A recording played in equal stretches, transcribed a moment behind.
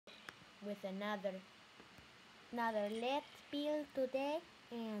with another Let's Build today.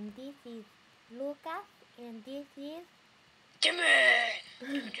 And this is Lucas, and this is Timmy!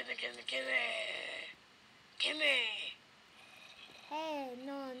 Timmy, Timmy, Timmy, Timmy! Timmy! Hey,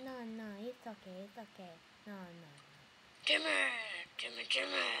 no, it's okay. No, Timmy! Timmy, Timmy!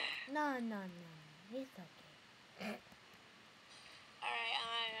 no, it's okay. Alright,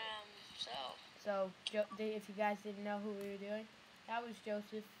 So, if you guys didn't know who we were doing, that was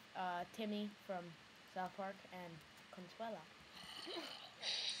Joseph, Timmy from South Park, and Consuela.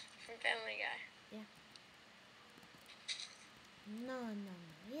 from Family Guy. Yeah. No,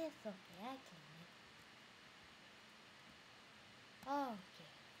 it's okay, I can. Okay.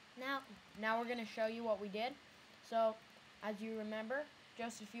 Now we're gonna show you what we did. So, as you remember,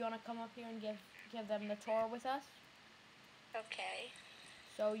 Joseph, you wanna come up here and give them the tour with us? Okay.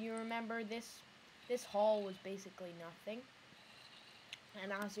 So you remember this hall was basically nothing.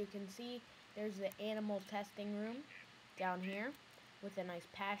 And as you can see, there's the animal testing room down here with a nice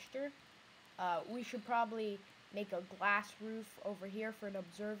pasture. We should probably make a glass roof over here for an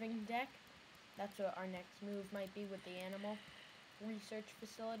observing deck. That's what our next move might be with the animal research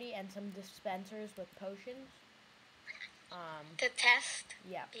facility, and some dispensers with potions. To test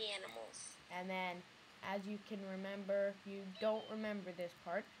Yeah. the animals. And then, as you can remember, you don't remember this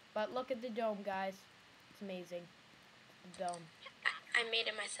part, but look at the dome, guys. It's amazing. The dome. I made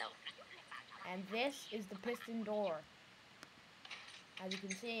it myself. And this is the piston door. As you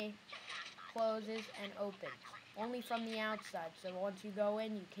can see, closes and opens. Only from the outside, so once you go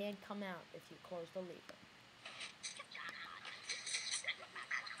in, you can't come out if you close the lever.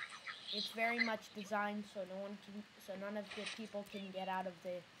 It's very much designed so none of the people can get out of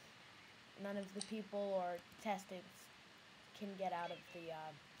the, none of the people or testants can get out of the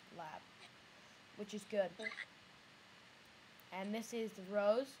lab, which is good. And this is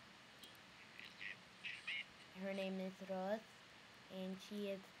Rose. Her name is Rose, and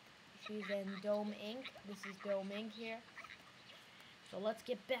she's in Dome Inc. This is Dome Inc. here. So let's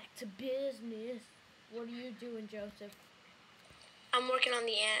get back to business. What are you doing, Joseph? I'm working on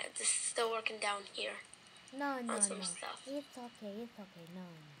the ant. This is still working down here. No. Stuff. It's okay.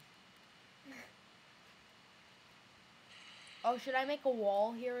 No. Oh, should I make a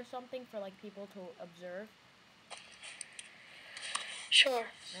wall here or something for like people to observe? Sure.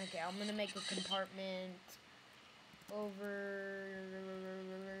 Okay, I'm gonna make a compartment over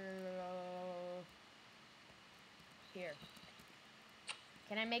here.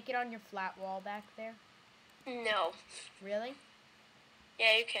 Can I make it on your flat wall back there? No. Really?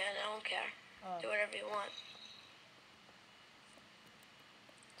 Yeah, you can. I don't care. Oh. Do whatever you want.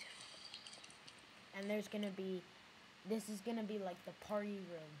 And this is gonna be like the party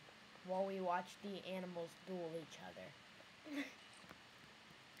room while we watch the animals duel each other.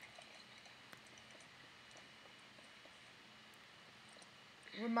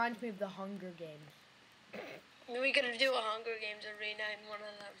 Reminds me of the Hunger Games. We're gonna do a Hunger Games arena in one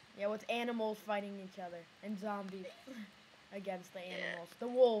of them. Yeah, with animals fighting each other and zombies against the animals. Yeah. The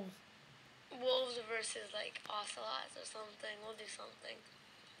wolves. Wolves versus like ocelots or something. We'll do something.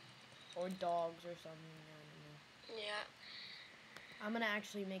 Or dogs or something. I don't know. Yeah. I'm gonna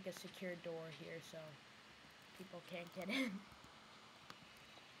actually make a secure door here so people can't get in.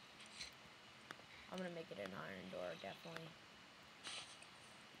 I'm gonna make it an iron door, definitely.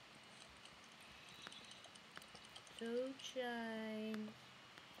 So shine.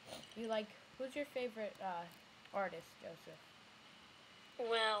 Who's your favorite artist, Joseph?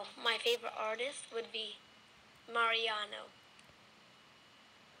 Well, my favorite artist would be Mariano.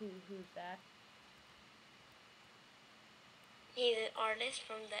 Who's that? He's an artist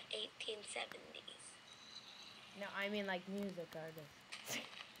from the 1870s. No, I mean like music artist.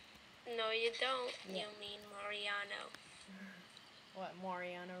 No, you don't. Yeah. You mean Mariano. What,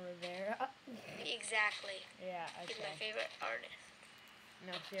 Mariano Rivera? Exactly. Yeah, okay. He's my favorite artist.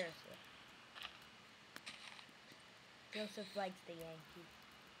 No, seriously. Joseph likes the Yankees.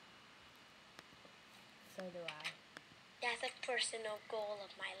 So do I. That's a personal goal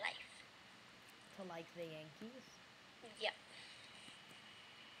of my life. To like the Yankees? Yep.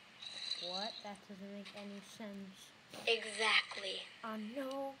 What? That doesn't make any sense. Exactly. I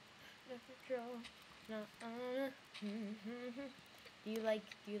know. No. Do you like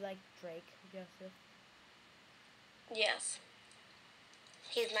Drake, Joseph? Yes.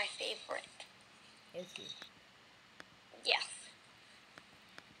 He's my favorite. Is he? Yes.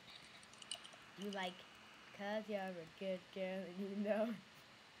 You like, 'cause you're a good girl, you know?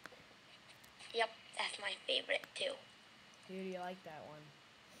 Yep, that's my favorite too. Dude, you like that one?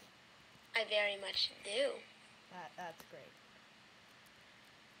 I very much do. That's great.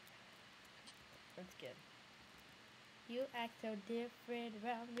 That's good. You act so different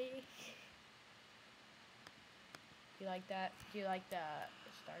around me. Do you like that? Do you like the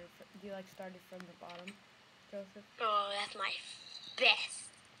do you like started from the bottom, Joseph? Oh, that's my best.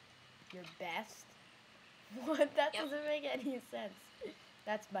 Your best? What? That Yep. doesn't make any sense.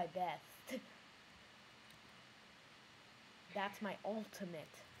 That's my best. That's my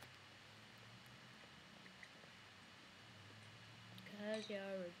ultimate. 'Cause you're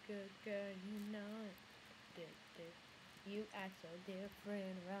a good girl, you know it. You act so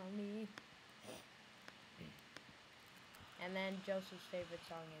different around me. And then Joseph's favorite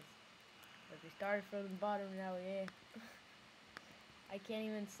song is, "But we started from the bottom, now yeah." I can't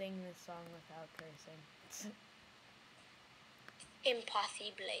even sing this song without cursing.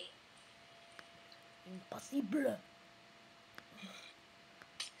 Impossible. Impossible.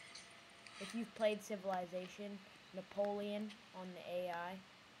 If you've played Civilization, Napoleon on the AI,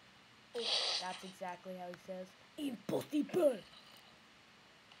 that's exactly how he says, "Impossible."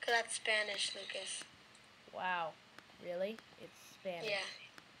 Cause that's Spanish, Lucas. Wow. Really? It's Spanish. Yeah.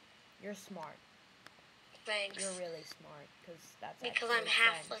 You're smart. Thanks. You're really smart, because that's because actually I'm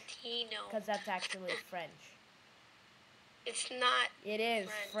half French. Latino. Because that's actually French. It's not. It is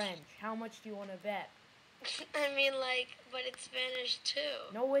French. French. How much do you want to bet? I mean, like, but it's Spanish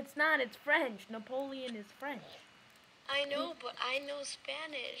too. No, it's not. It's French. Napoleon is French. I know, but I know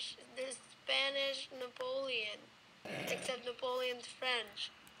Spanish. There's Spanish Napoleon. Except Napoleon's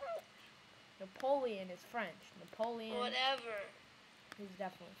French. Napoleon is French. Napoleon Whatever. is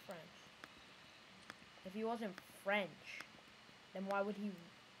definitely French. If he wasn't French, then why would he...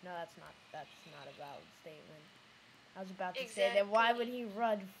 No, that's not a valid statement. I was about to say that why would he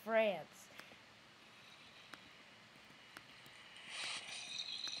run France?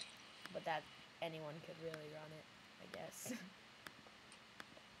 But that anyone could really run it, I guess.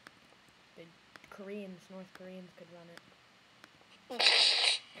 The North Koreans could run it.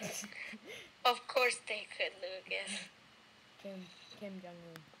 Of course they could, Lucas. Kim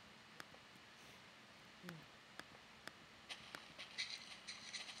Jong-un.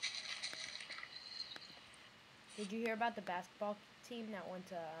 Did you hear about the basketball team that went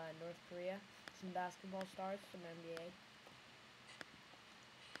to North Korea? Some basketball stars, some NBA.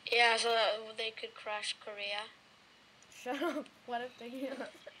 Yeah, so that they could crush Korea. Shut up. What if they...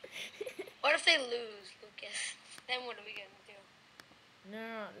 What if they lose, Lucas? Then what are we gonna do?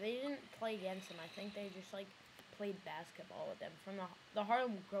 No, they didn't play against them. I think they just, like, played basketball with them. From the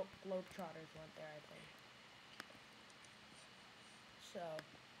Harlem Globetrotters went there, I think. So...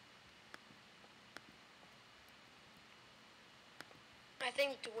 I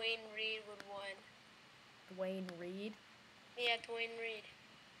think Dwayne Reed would win. Dwayne Reed? Yeah, Dwayne Reed.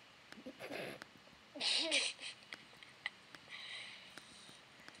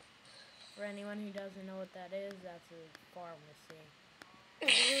 For anyone who doesn't know what that is, that's a pharmacy.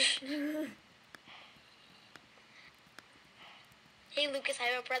 Hey Lucas, I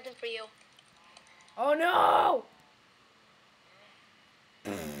have a present for you. Oh no!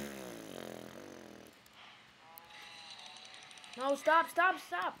 No, stop.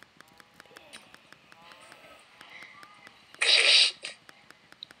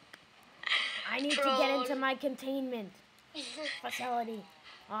 I need to get into my containment facility.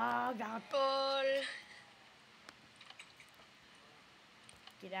 Oh, God. Troll.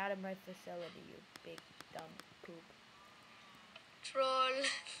 Get out of my facility, you big dumb poop. Troll.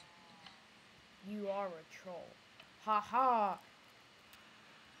 You are a troll. Ha ha.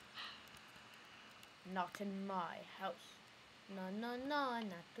 Not in my house. No,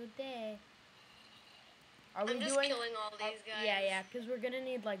 not today. Are we I'm just doing... killing all these guys. Yeah, because we're gonna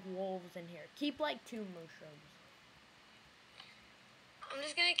need, like, wolves in here. Keep, like, 2 mushrooms. I'm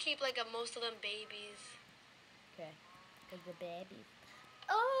just gonna keep, like, most of them babies. Okay. Because the babies.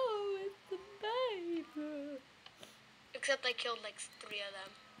 Oh, it's the baby. Except I killed, like, 3 of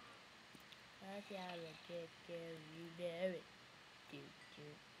them. That's how I take care of you, know it.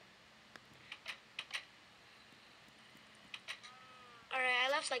 Alright, I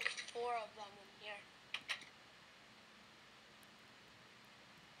left, like, 4 of them in here.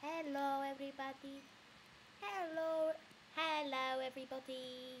 Hello, everybody. Hello,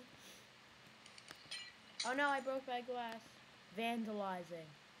 everybody. Oh no, I broke my glass. Vandalizing.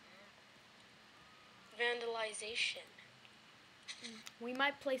 Vandalization. We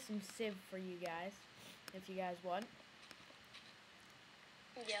might play some Civ for you guys, if you guys want.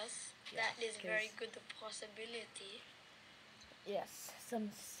 Yes, Yeah, that is very good possibility. Yes, some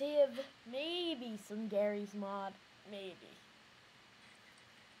Civ, maybe some Garry's Mod, maybe.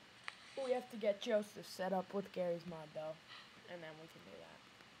 We have to get Joseph set up with Garry's Mod though, and then we can do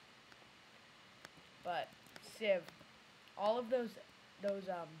But Civ, all of those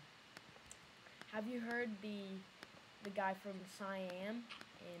have you heard the guy from Siam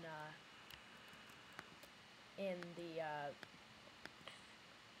in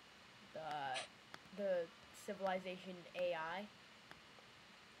the Civilization AI?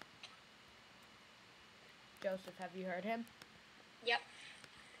 Joseph, have you heard him? Yep.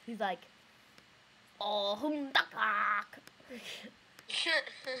 He's like, oh, humdakak.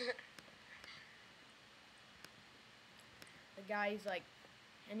 The guy's like,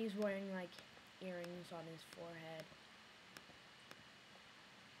 and he's wearing like earrings on his forehead.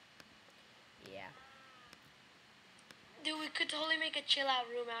 Yeah. Dude, we could totally make a chill out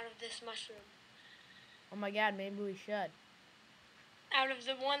room out of this mushroom. Oh my god, maybe we should. Out of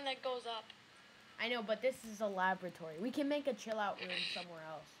the one that goes up. I know, but this is a laboratory. We can make a chill out room somewhere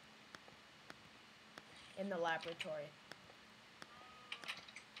else. In the laboratory.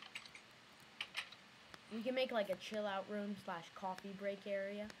 We can make like a chill out room / coffee break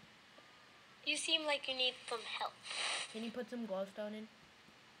area. You seem like you need some help. Can you put some glowstone in?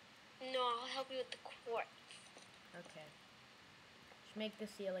 No, I'll help you with the quartz. Okay. Just make the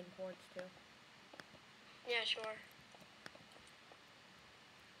ceiling quartz too. Yeah, sure.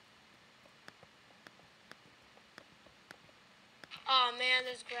 Oh man,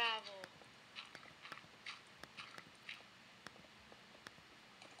 there's gravel.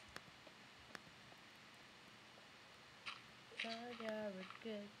 Cause you're a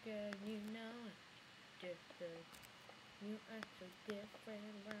good girl, you know it. Different. You are so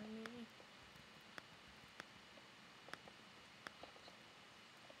different from me.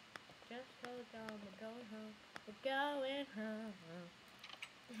 Just hold on, we're going home. We're going home.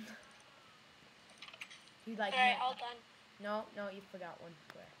 You like Alright, all done. No, you forgot one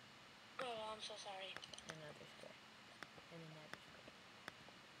square. Oh, I'm so sorry. Another square. And another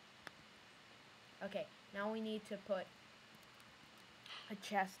square. Okay, now we need to put a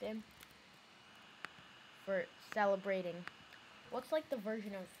chest in for celebrating. What's like the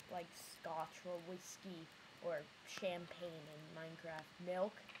version of like scotch or whiskey or champagne in Minecraft?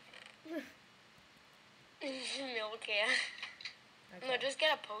 Milk? Milk, yeah. Okay. No, just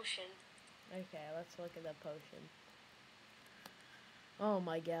get a potion. Okay, let's look at the potion. Oh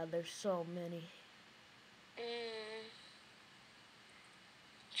my god, there's so many.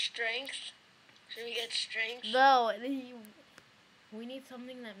 Strength? Should we get strength? No, we need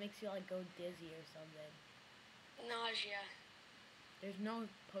something that makes you like go dizzy or something. Nausea. There's no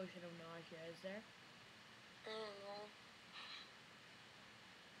potion of nausea, is there? I don't know.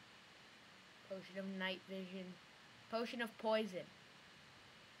 Potion of night vision. Potion of poison.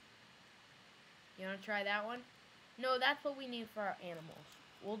 You wanna try that one? No, that's what we need for our animals.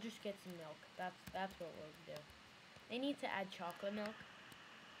 We'll just get some milk. That's what we'll do. They need to add chocolate milk.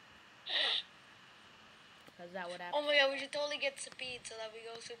 Cause that would happen. Oh my god, we should totally get speed so that we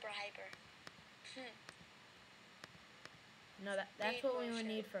go super hyper. No, that's Speed what we would motion.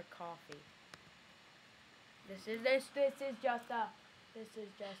 need for coffee. This is just the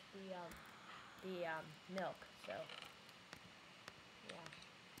milk. So yeah.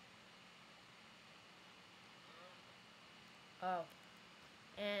 Oh,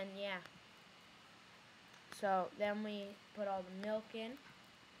 and yeah. So then we put all the milk in,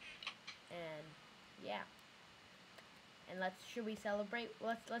 and yeah. And should we celebrate?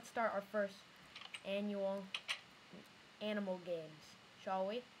 Let's start our first annual animal games, shall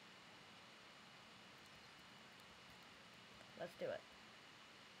we? Let's do it.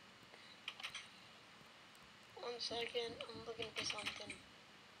 1 second, I'm looking for something.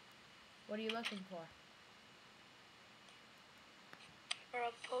 What are you looking for? For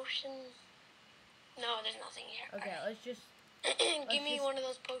a potion? No, there's nothing here. Okay, Alright. let's just. Give me one of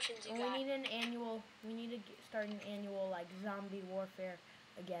those potions you got. We need an annual. We need to start an annual like zombie warfare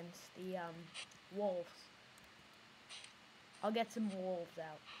against the wolves. I'll get some wolves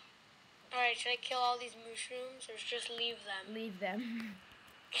out. Alright, should I kill all these mushrooms or just leave them? Leave them.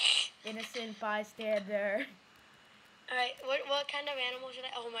 Innocent bystander. Alright, what kind of animal should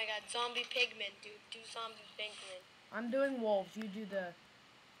I? Oh my god, zombie pigmen, dude. Do zombie pigmen. I'm doing wolves. You do the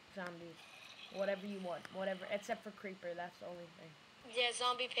zombies. Whatever you want. Whatever. Except for creeper. That's the only thing. Yeah,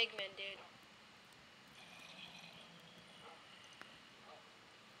 zombie pigmen, dude.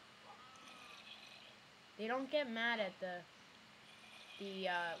 They don't get mad at the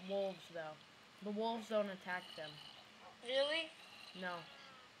wolves though. The wolves don't attack them. Really? No.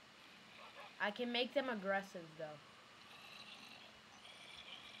 I can make them aggressive though.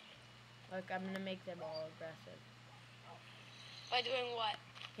 Look, I'm gonna make them all aggressive. By doing what?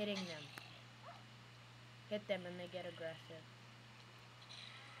 Hitting them. Hit them and they get aggressive.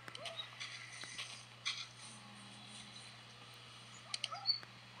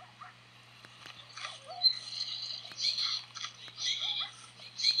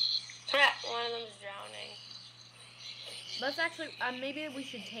 Let's actually, maybe we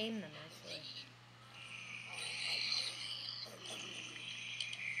should tame them, actually.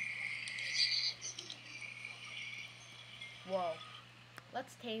 Whoa.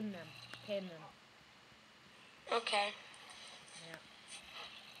 Let's tame them. Tame them. Okay. Yeah.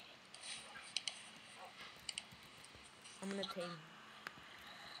 I'm gonna tame.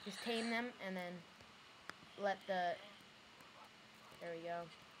 Just tame them and then let the. There we go.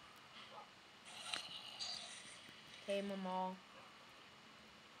 Tame them all.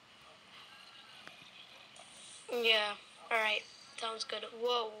 Yeah. Alright. Sounds good.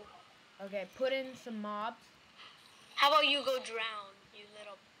 Whoa. Okay, put in some mobs. How about you go drown, you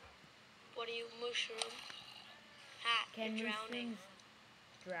little... What are you, mushroom? Ha, Can you're drowning.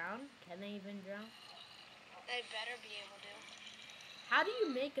 mushrooms drown? Can they even drown? They better be able to. How do you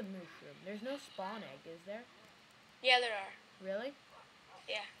make a mushroom? There's no spawn egg, is there? Yeah, there are. Really?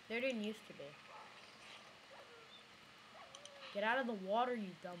 Yeah. There didn't used to be. Get out of the water, you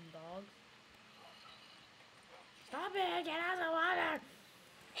dumb dogs. Stop it! Get out of the water!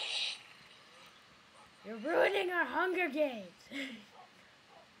 You're ruining our Hunger Games!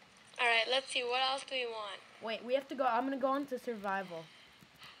 Alright, let's see. What else do we want? Wait, we have to go. I'm gonna go on to survival.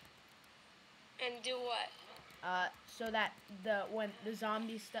 And do what? So that when the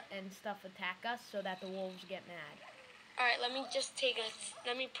zombies and stuff attack us, so that the wolves get mad. Alright, let me just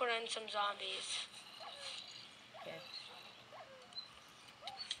let me put on some zombies. Okay.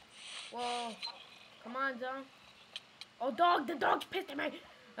 Whoa. Come on, dog. Oh, dog! The dog's pissed at me!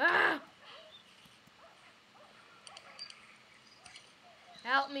 Ah!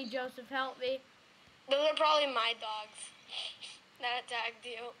 Help me, Joseph, help me. Those are probably my dogs that attacked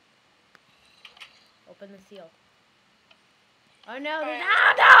you. Open the seal. Oh no, Right.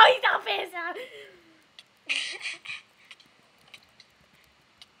 oh no, he's so pissed!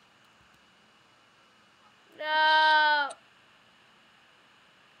 No!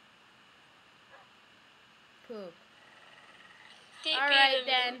 Poop. Alright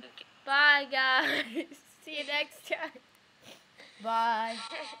then. Bye, guys. See you next time. Bye.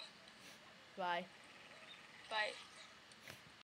 Bye. Bye.